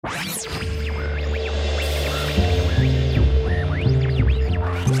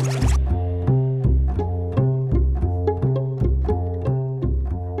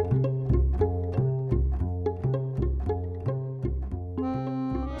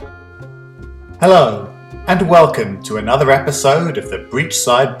Hello, and welcome to another episode of the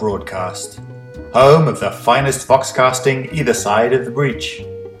Breachside Broadcast, home of the finest foxcasting either side of the breach.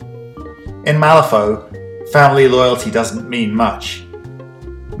 In Malifaux, family loyalty doesn't mean much.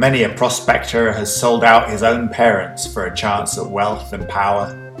 Many a prospector has sold out his own parents for a chance at wealth and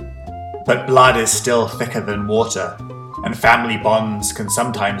power. But blood is still thicker than water, and family bonds can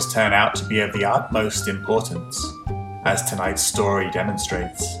sometimes turn out to be of the utmost importance, as tonight's story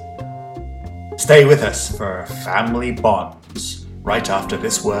demonstrates. Stay with us for Family Bonds, right after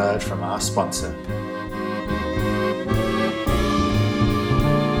this word from our sponsor.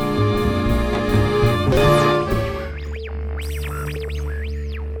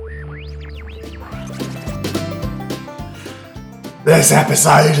 This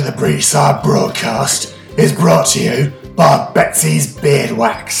episode of the Breachside Broadcast is brought to you by Betsy's Beard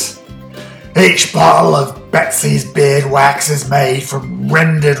Wax. Each bottle of Betsy's Beard Wax is made from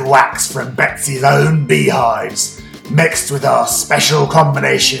rendered wax from Betsy's own beehives, mixed with our special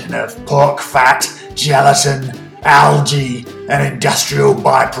combination of pork fat, gelatin, algae, and industrial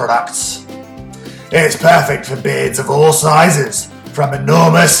byproducts. It's perfect for beards of all sizes, from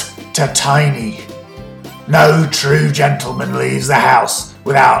enormous to tiny. No true gentleman leaves the house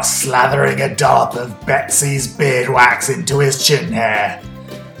without slathering a dollop of Betsy's Beard Wax into his chin hair.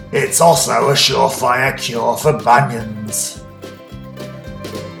 It's also a surefire cure for bunions.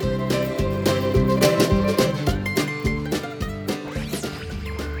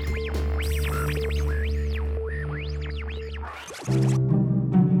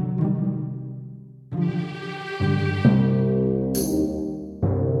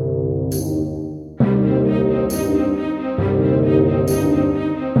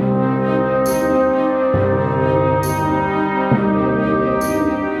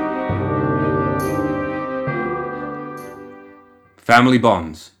 Family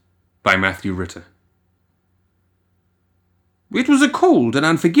Bonds by Matthew Ritter. It was a cold and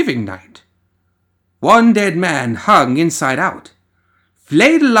unforgiving night. One dead man hung inside out,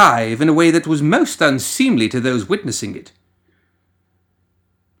 flayed alive in a way that was most unseemly to those witnessing it.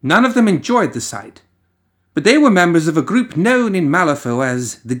 None of them enjoyed the sight, but they were members of a group known in Malifaux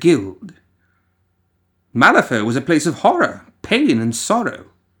as the Guild. Malifaux was a place of horror, pain, and sorrow.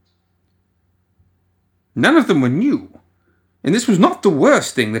 None of them were new. And this was not the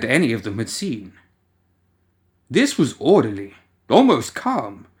worst thing that any of them had seen. This was orderly, almost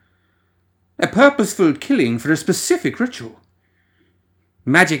calm. A purposeful killing for a specific ritual.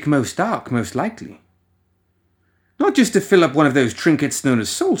 Magic most dark, most likely. Not just to fill up one of those trinkets known as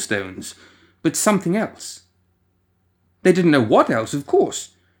soul stones, but something else. They didn't know what else, of course.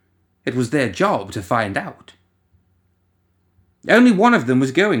 It was their job to find out. Only one of them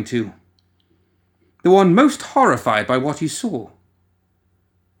was going to. The one most horrified by what he saw.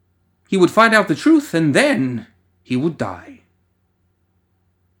 He would find out the truth, and then he would die.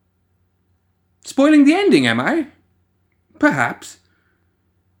 Spoiling the ending, am I? Perhaps.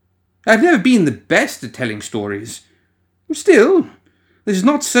 I've never been the best at telling stories. Still, this is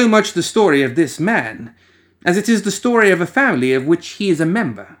not so much the story of this man, as it is the story of a family of which he is a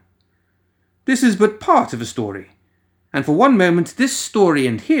member. This is but part of a story, and for one moment this story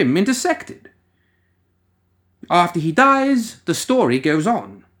and him intersected. After he dies, the story goes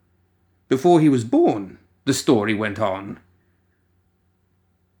on. Before he was born, the story went on.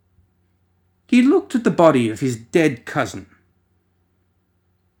 He looked at the body of his dead cousin.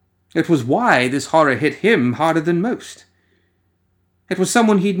 It was why this horror hit him harder than most. It was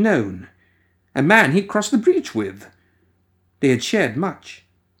someone he'd known, a man he'd crossed the breach with. They had shared much.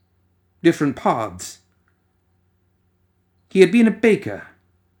 Different paths. He had been a baker.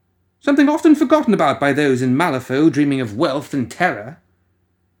 Something often forgotten about by those in Malifaux dreaming of wealth and terror.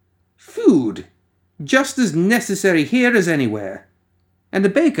 Food, just as necessary here as anywhere, and a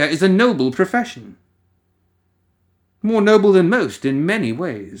baker is a noble profession. More noble than most in many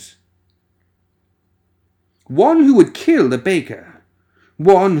ways. One who would kill a baker,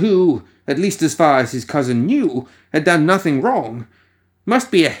 one who, at least as far as his cousin knew, had done nothing wrong,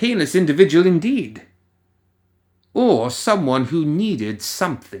 must be a heinous individual indeed. Or someone who needed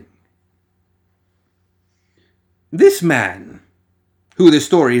something. This man, who the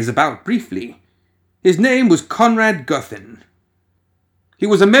story is about briefly, his name was Conrad Guthin. He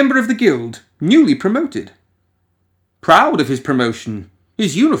was a member of the Guild, newly promoted. Proud of his promotion,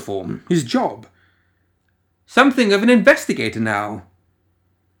 his uniform, his job. Something of an investigator now,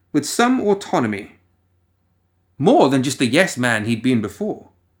 with some autonomy. More than just the yes man he'd been before.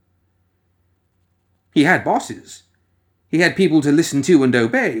 He had bosses. He had people to listen to and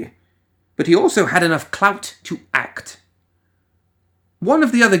obey. But he also had enough clout to act. One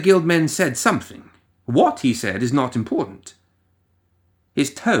of the other guildmen said something. What he said is not important.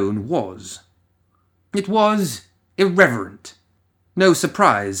 His tone was. It was irreverent. No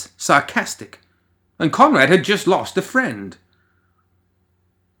surprise, sarcastic. And Conrad had just lost a friend.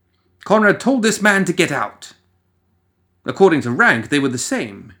 Conrad told this man to get out. According to rank, they were the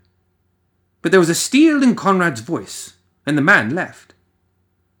same. But there was a steel in Conrad's voice, and the man left.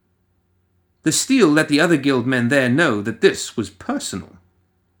 The steel let the other guildmen there know that this was personal.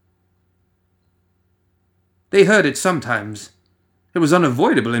 They heard it sometimes. It was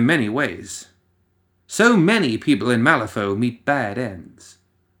unavoidable in many ways. So many people in Malifaux meet bad ends.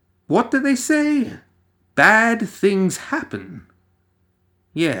 What do they say? Bad things happen.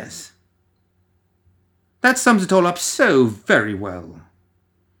 Yes. That sums it all up so very well.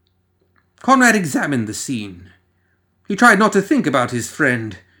 Conrad examined the scene. He tried not to think about his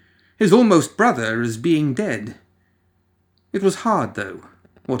friend, his almost brother, as being dead. It was hard, though,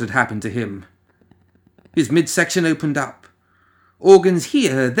 what had happened to him. His midsection opened up. Organs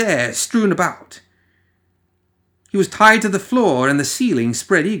here, there, strewn about. He was tied to the floor and the ceiling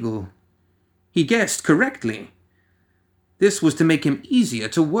spread eagle. He guessed correctly. This was to make him easier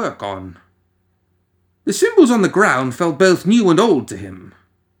to work on. The symbols on the ground felt both new and old to him.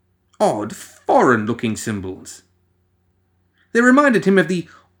 Odd, foreign-looking symbols. They reminded him of the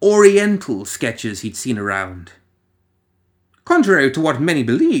Oriental sketches he'd seen around. Contrary to what many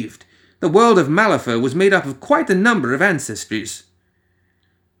believed, the world of Malifaux was made up of quite a number of ancestries.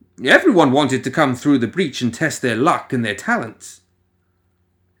 Everyone wanted to come through the breach and test their luck and their talents.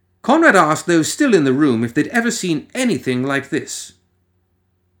 Conrad asked those still in the room if they'd ever seen anything like this.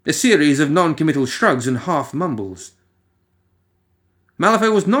 A series of non-committal shrugs and half-mumbles.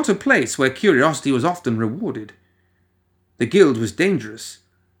 Malifaux was not a place where curiosity was often rewarded. The guild was dangerous,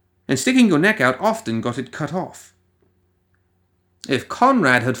 and sticking your neck out often got it cut off. If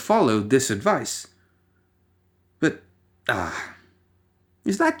Conrad had followed this advice... But,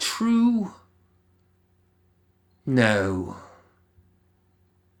 is that true? No.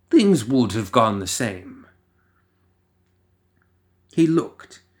 Things would have gone the same. He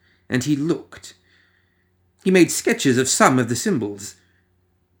looked, and he looked. He made sketches of some of the symbols.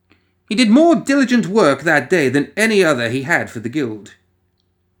 He did more diligent work that day than any other he had for the guild.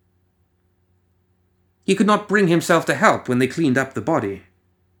 He could not bring himself to help when they cleaned up the body.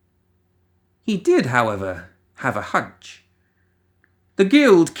 He did, however, have a hunch. The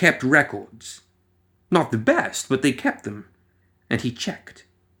guild kept records. Not the best, but they kept them, and he checked.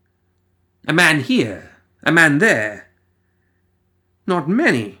 A man here, a man there. Not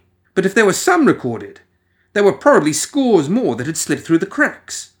many, but if there were some recorded, there were probably scores more that had slipped through the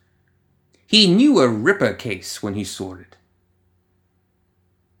cracks. He knew a Ripper case when he saw it.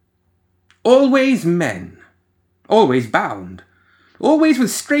 Always men, always bound, always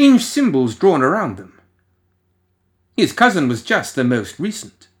with strange symbols drawn around them. His cousin was just the most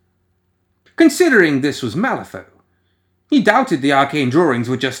recent. Considering this was Malifaux, he doubted the arcane drawings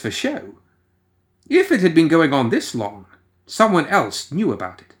were just for show. If it had been going on this long, someone else knew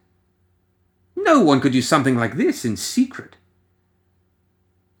about it. No one could do something like this in secret.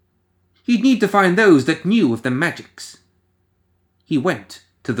 He'd need to find those that knew of the magics. He went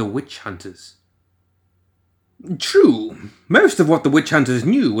to the witch hunters. True, most of what the witch hunters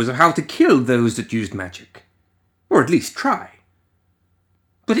knew was of how to kill those that used magic. Or at least try.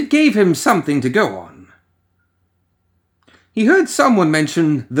 But it gave him something to go on. He heard someone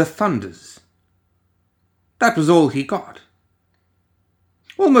mention the Thunders. That was all he got.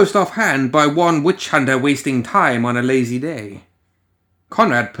 Almost offhand by one witch hunter wasting time on a lazy day.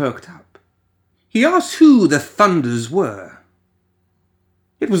 Conrad perked up. He asked who the Thunders were.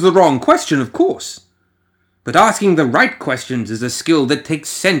 It was the wrong question, of course. But asking the right questions is a skill that takes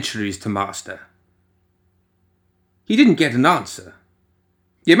centuries to master. He didn't get an answer.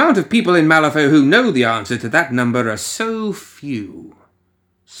 The amount of people in Malifaux who know the answer to that number are so few.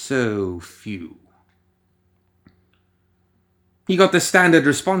 So few. He got the standard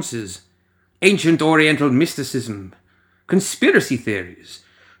responses. Ancient Oriental mysticism. Conspiracy theories.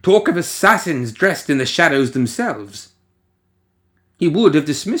 Talk of assassins dressed in the shadows themselves. He would have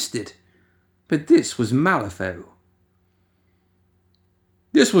dismissed it. But this was Malifaux.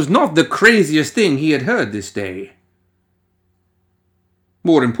 This was not the craziest thing he had heard this day.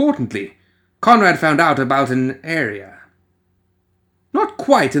 More importantly, Conrad found out about an area. Not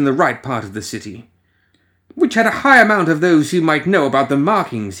quite in the right part of the city, which had a high amount of those who might know about the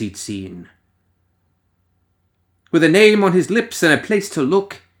markings he'd seen. With a name on his lips and a place to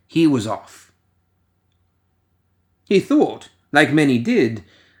look, he was off. He thought, like many did,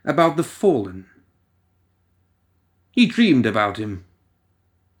 about the Fallen. He dreamed about him,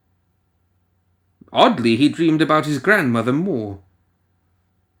 Oddly, he dreamed about his grandmother more.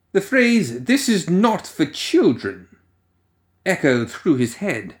 The phrase, "This is not for children," echoed through his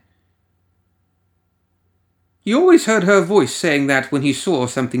head. He always heard her voice saying that when he saw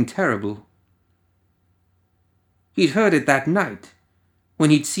something terrible. He'd heard it that night, when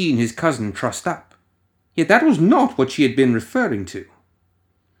he'd seen his cousin trussed up. Yet that was not what she had been referring to.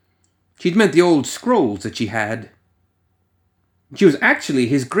 She'd meant the old scrolls that she had. She was actually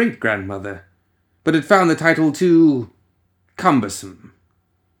his great-grandmother, but had found the title too cumbersome.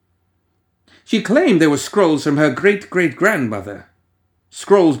 She claimed they were scrolls from her great-great-grandmother,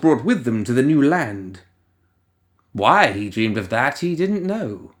 scrolls brought with them to the new land. Why he dreamed of that, he didn't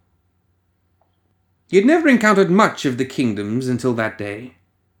know. He had never encountered much of the kingdoms until that day.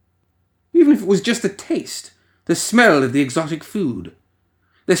 Even if it was just the taste, the smell of the exotic food,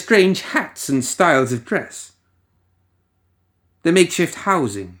 the strange hats and styles of dress, the makeshift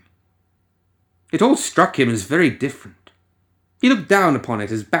housing. It all struck him as very different. He looked down upon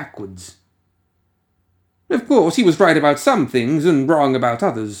it as backwards. Of course, he was right about some things and wrong about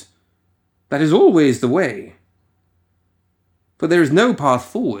others. That is always the way. But there is no path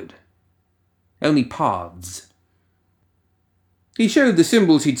forward, only paths. He showed the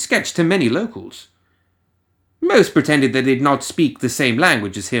symbols he'd sketched to many locals. Most pretended they did not speak the same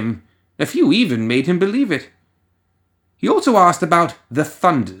language as him. A few even made him believe it. He also asked about the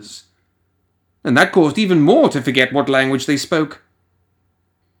Thunders, and that caused even more to forget what language they spoke.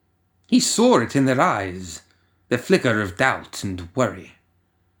 He saw it in their eyes, the flicker of doubt and worry.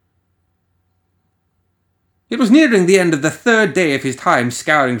 It was nearing the end of the third day of his time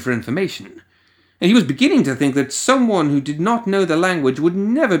scouring for information, and he was beginning to think that someone who did not know the language would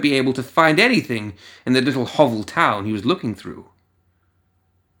never be able to find anything in the little hovel town he was looking through.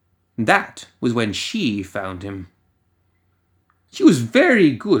 That was when she found him. She was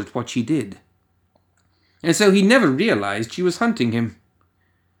very good at what she did, and so he never realized she was hunting him.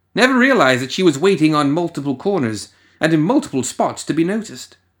 Never realized that she was waiting on multiple corners and in multiple spots to be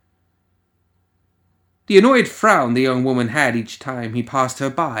noticed. The annoyed frown the young woman had each time he passed her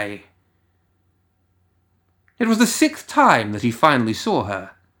by. It was the 6th time that he finally saw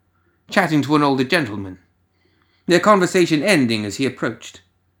her, chatting to an older gentleman, their conversation ending as he approached.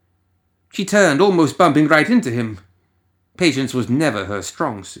 She turned, almost bumping right into him. Patience was never her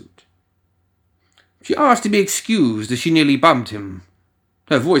strong suit. She asked to be excused as she nearly bumped him.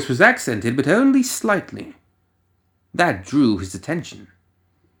 Her voice was accented, but only slightly. That drew his attention.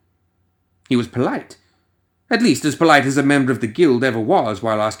 He was polite, at least as polite as a member of the guild ever was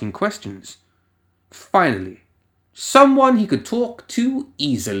while asking questions. Finally, someone he could talk to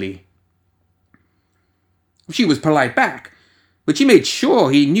easily. She was polite back, but she made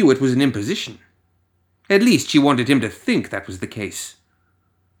sure he knew it was an imposition. At least she wanted him to think that was the case.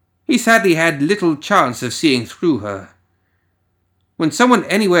 He sadly had little chance of seeing through her. When someone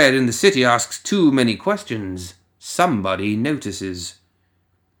anywhere in the city asks too many questions, somebody notices.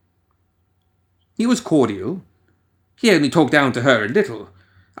 He was cordial. He only talked down to her a little,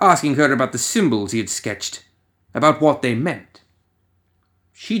 asking her about the symbols he had sketched, about what they meant.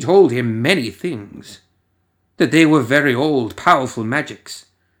 She told him many things, that they were very old, powerful magics,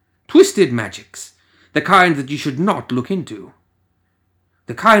 twisted magics, the kind that you should not look into,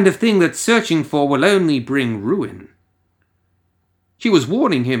 the kind of thing that searching for will only bring ruin. She was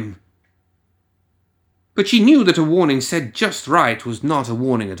warning him, but she knew that a warning said just right was not a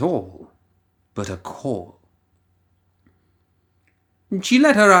warning at all, but a call. She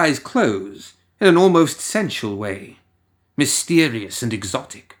let her eyes close in an almost sensual way, mysterious and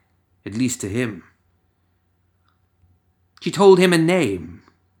exotic, at least to him. She told him a name,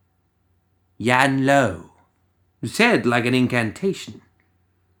 Yan Lo, said like an incantation.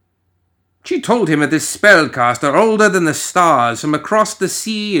 She told him of this spellcaster older than the stars from across the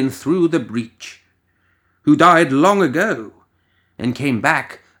sea and through the breach, who died long ago and came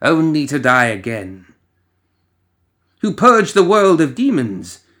back only to die again, who purged the world of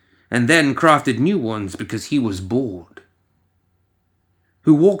demons and then crafted new ones because he was bored,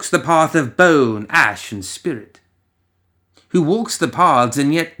 who walks the path of bone, ash, and spirit, who walks the paths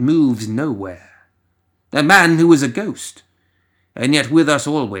and yet moves nowhere, a man who is a ghost and yet with us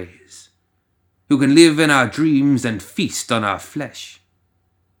always, who can live in our dreams and feast on our flesh.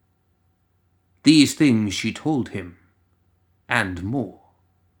 These things she told him, and more.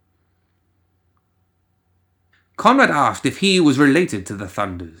 Conrad asked if he was related to the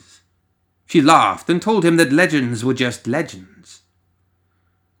Thunders. She laughed and told him that legends were just legends.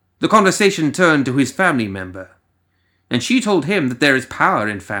 The conversation turned to his family member, and she told him that there is power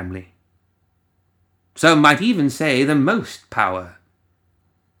in family. Some might even say the most power.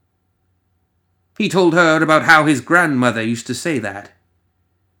 He told her about how his grandmother used to say that.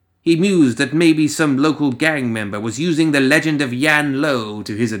 He mused that maybe some local gang member was using the legend of Yan Lo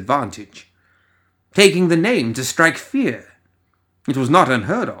to his advantage, taking the name to strike fear. It was not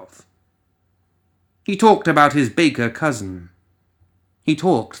unheard of. He talked about his baker cousin. He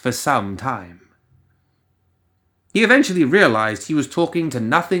talked for some time. He eventually realized he was talking to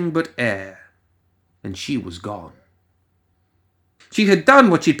nothing but air, and she was gone. She had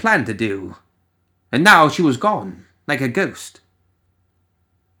done what she'd planned to do, and now she was gone, like a ghost.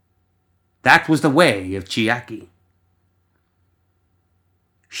 That was the way of Chiaki.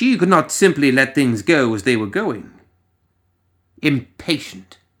 She could not simply let things go as they were going.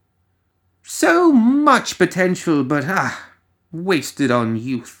 Impatient. So much potential, but wasted on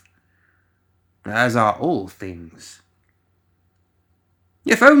youth. As are all things.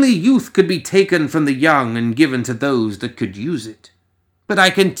 If only youth could be taken from the young and given to those that could use it. But I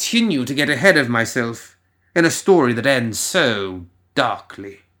continue to get ahead of myself in a story that ends so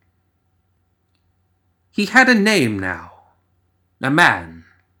darkly. He had a name now. A man.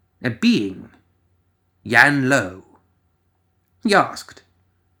 A being. Yan Lo. He asked.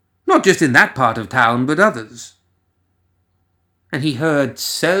 Not just in that part of town, but others. And he heard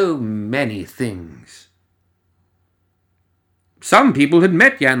so many things. Some people had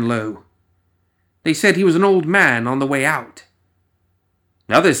met Yan Lo. They said he was an old man on the way out.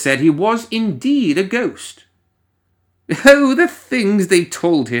 Others said he was indeed a ghost. Oh, the things they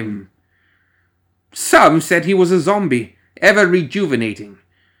told him. Some said he was a zombie, ever rejuvenating,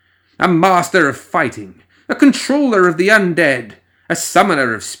 a master of fighting, a controller of the undead, a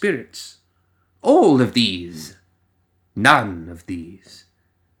summoner of spirits. All of these. None of these.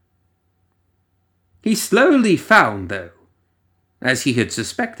 He slowly found, though, as he had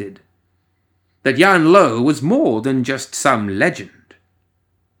suspected, that Yan Lo was more than just some legend.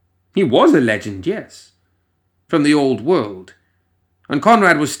 He was a legend, yes, from the old world, and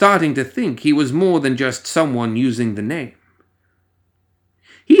Conrad was starting to think he was more than just someone using the name.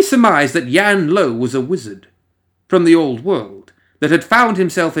 He surmised that Yan Lo was a wizard from the old world that had found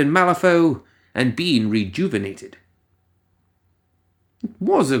himself in Malifaux and been rejuvenated. It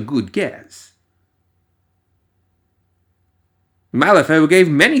was a good guess. Malifaux gave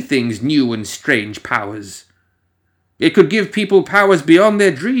many things new and strange powers. It could give people powers beyond their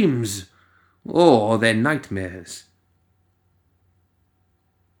dreams or their nightmares.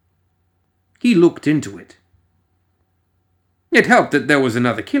 He looked into it. It helped that there was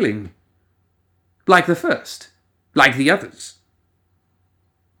another killing. Like the first. Like the others.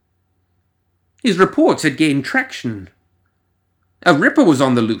 His reports had gained traction. A Ripper was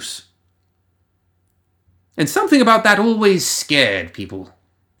on the loose. And something about that always scared people.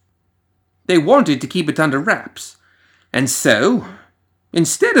 They wanted to keep it under wraps. And so,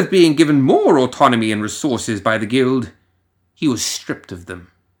 instead of being given more autonomy and resources by the guild, he was stripped of them.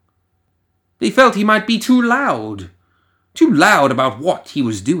 They felt he might be too loud about what he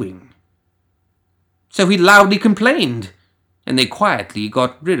was doing. So he loudly complained, and they quietly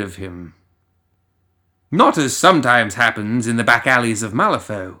got rid of him. Not as sometimes happens in the back alleys of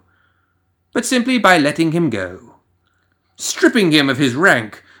Malifaux, but simply by letting him go, stripping him of his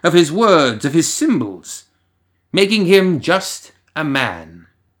rank, of his words, of his symbols, making him just a man.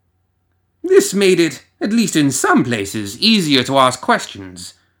 This made it, at least in some places, easier to ask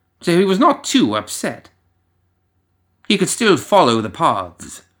questions, so he was not too upset. He could still follow the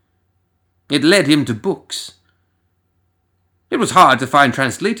paths. It led him to books. It was hard to find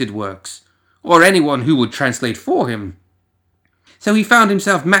translated works, or anyone who would translate for him, so he found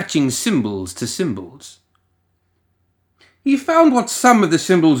himself matching symbols to symbols. He found what some of the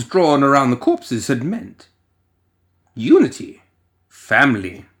symbols drawn around the corpses had meant. Unity,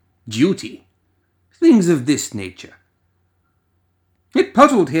 family, duty, things of this nature. It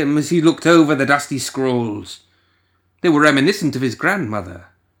puzzled him as he looked over the dusty scrolls. They were reminiscent of his grandmother,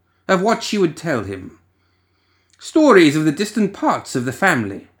 of what she would tell him. Stories of the distant parts of the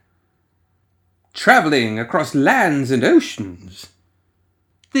family. Travelling across lands and oceans.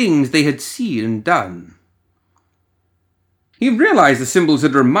 Things they had seen and done. He realized the symbols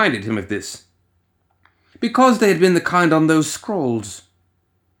had reminded him of this, because they had been the kind on those scrolls.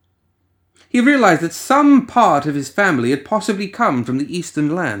 He realized that some part of his family had possibly come from the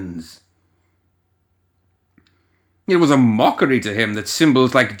eastern lands. It was a mockery to him that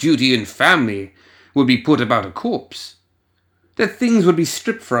symbols like duty and family would be put about a corpse, that things would be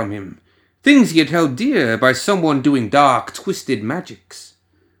stripped from him, things he had held dear by someone doing dark, twisted magics.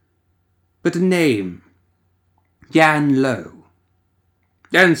 But a name, Yan Lo,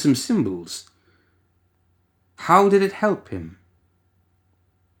 and some symbols. How did it help him?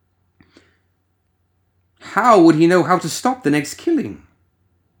 how would he know how to stop the next killing?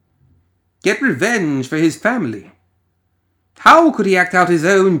 Get revenge for his family? How could he act out his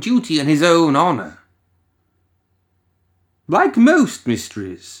own duty and his own honor? Like most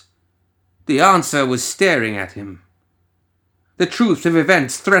mysteries, the answer was staring at him, the truth of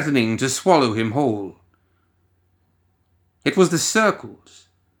events threatening to swallow him whole. It was the circles.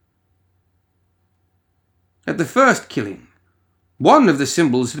 At the first killing, one of the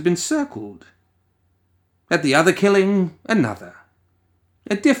symbols had been circled. At the other killing, another.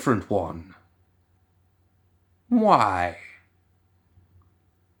 A different one. Why?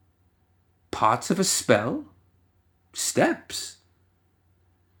 Parts of a spell? Steps?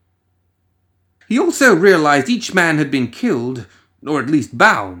 He also realized each man had been killed, or at least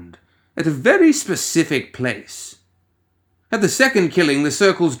bound, at a very specific place. At the second killing, the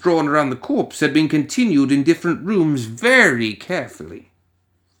circles drawn around the corpse had been continued in different rooms very carefully.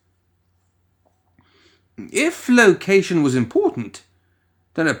 If location was important,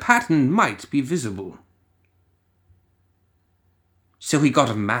 then a pattern might be visible. So he got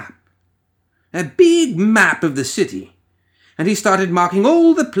a map. A big map of the city, and he started marking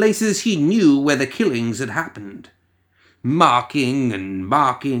all the places he knew where the killings had happened. Marking and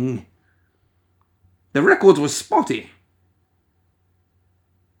marking. The records were spotty,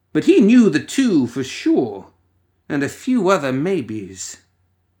 but he knew the two for sure, and a few other maybes.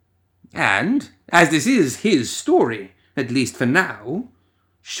 And, as this is his story, at least for now,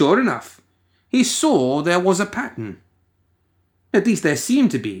 sure enough, he saw there was a pattern. At least there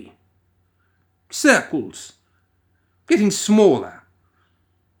seemed to be. Circles, getting smaller,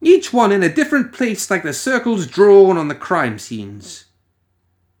 each one in a different place like the circles drawn on the crime scenes.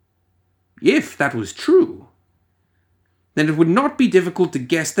 If that was true, then it would not be difficult to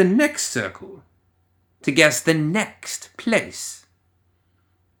guess the next circle, to guess the next place.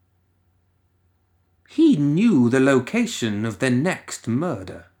 He knew the location of the next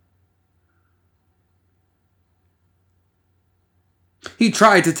murder. He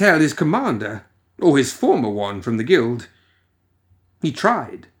tried to tell his commander, or his former one from the guild. He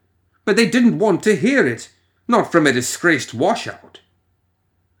tried, but they didn't want to hear it, not from a disgraced washout.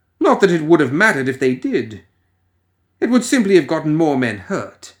 Not that it would have mattered if they did. It would simply have gotten more men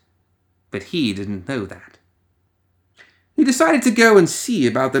hurt. But he didn't know that. He decided to go and see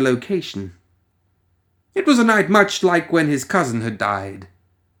about the location. It was a night much like when his cousin had died.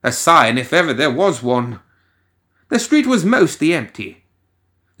 A sign, if ever there was one. The street was mostly empty.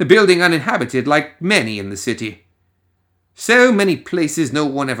 The building uninhabited like many in the city. So many places no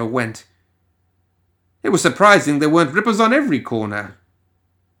one ever went. It was surprising there weren't rippers on every corner.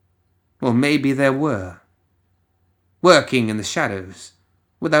 Or maybe there were. Working in the shadows,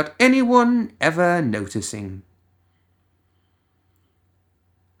 without anyone ever noticing.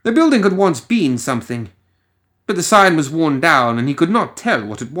 The building had once been something, but the sign was worn down and he could not tell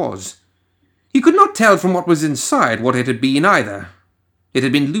what it was. He could not tell from what was inside what it had been either. It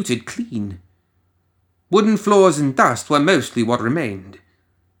had been looted clean. Wooden floors and dust were mostly what remained.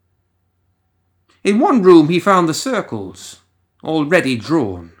 In one room he found the circles, already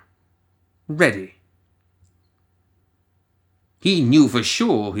drawn. Ready. He knew for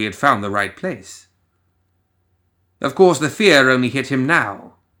sure he had found the right place. Of course, the fear only hit him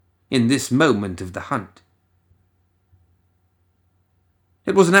now, in this moment of the hunt.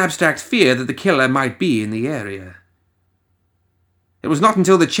 It was an abstract fear that the killer might be in the area. It was not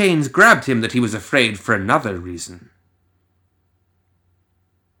until the chains grabbed him that he was afraid for another reason.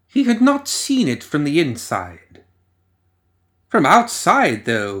 He had not seen it from the inside. From outside,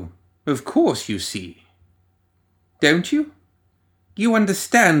 though, of course you see. Don't you? You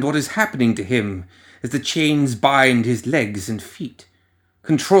understand what is happening to him as the chains bind his legs and feet,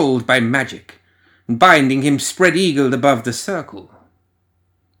 controlled by magic, binding him spread-eagled above the circle.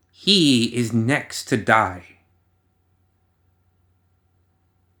 He is next to die.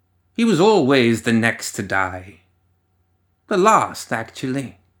 He was always the next to die. The last,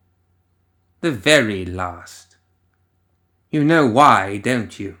 actually. The very last. You know why,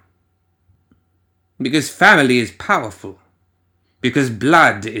 don't you? Because family is powerful. Because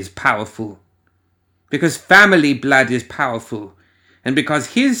blood is powerful. Because family blood is powerful. And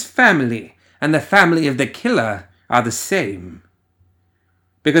because his family and the family of the killer are the same.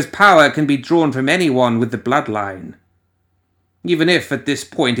 Because power can be drawn from anyone with the bloodline. Even if at this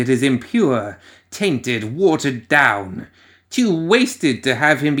point it is impure, tainted, watered down, too wasted to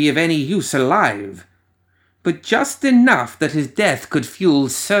have him be of any use alive, but just enough that his death could fuel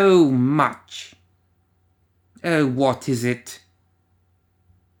so much. Oh, what is it?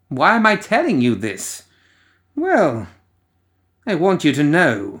 Why am I telling you this? Well, I want you to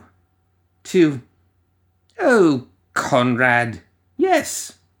know. To Oh, Conrad.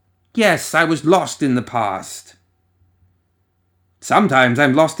 Yes. Yes, I was lost in the past. Sometimes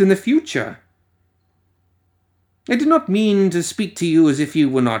I'm lost in the future. I did not mean to speak to you as if you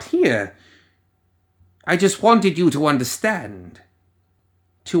were not here. I just wanted you to understand.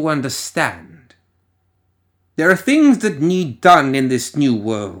 To understand. There are things that need done in this new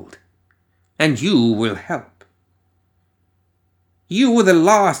world, and you will help. You were the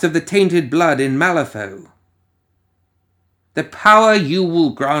last of the tainted blood in Malifaux. The power you will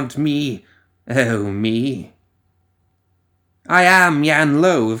grant me, oh me. I am Yan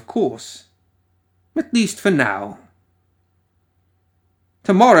Lo, of course. At least for now.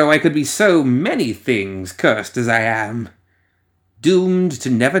 Tomorrow I could be so many things, cursed as I am. Doomed to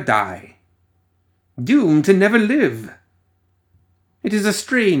never die. Doomed to never live. It is a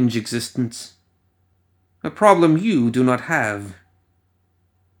strange existence. A problem you do not have.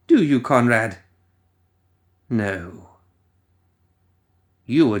 Do you, Conrad? No.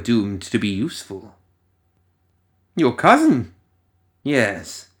 You are doomed to be useful. Your cousin?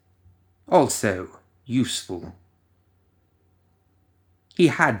 Yes. Also useful. He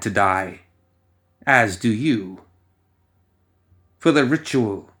had to die, as do you. For the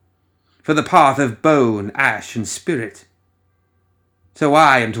ritual, for the path of bone, ash, and spirit. So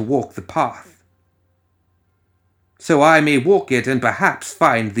I am to walk the path. So I may walk it and perhaps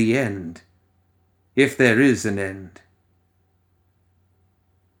find the end, if there is an end.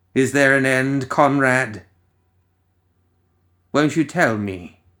 Is there an end, Conrad? Won't you tell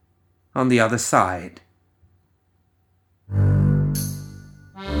me on the other side?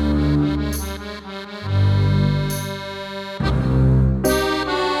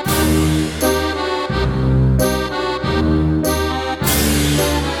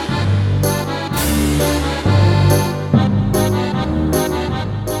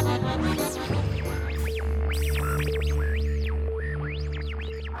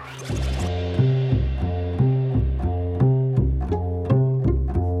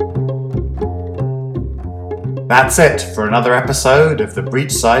 That's it for another episode of the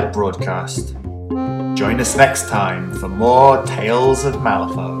Breachside Broadcast. Join us next time for more Tales of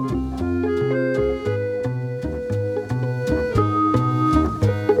Malifaux.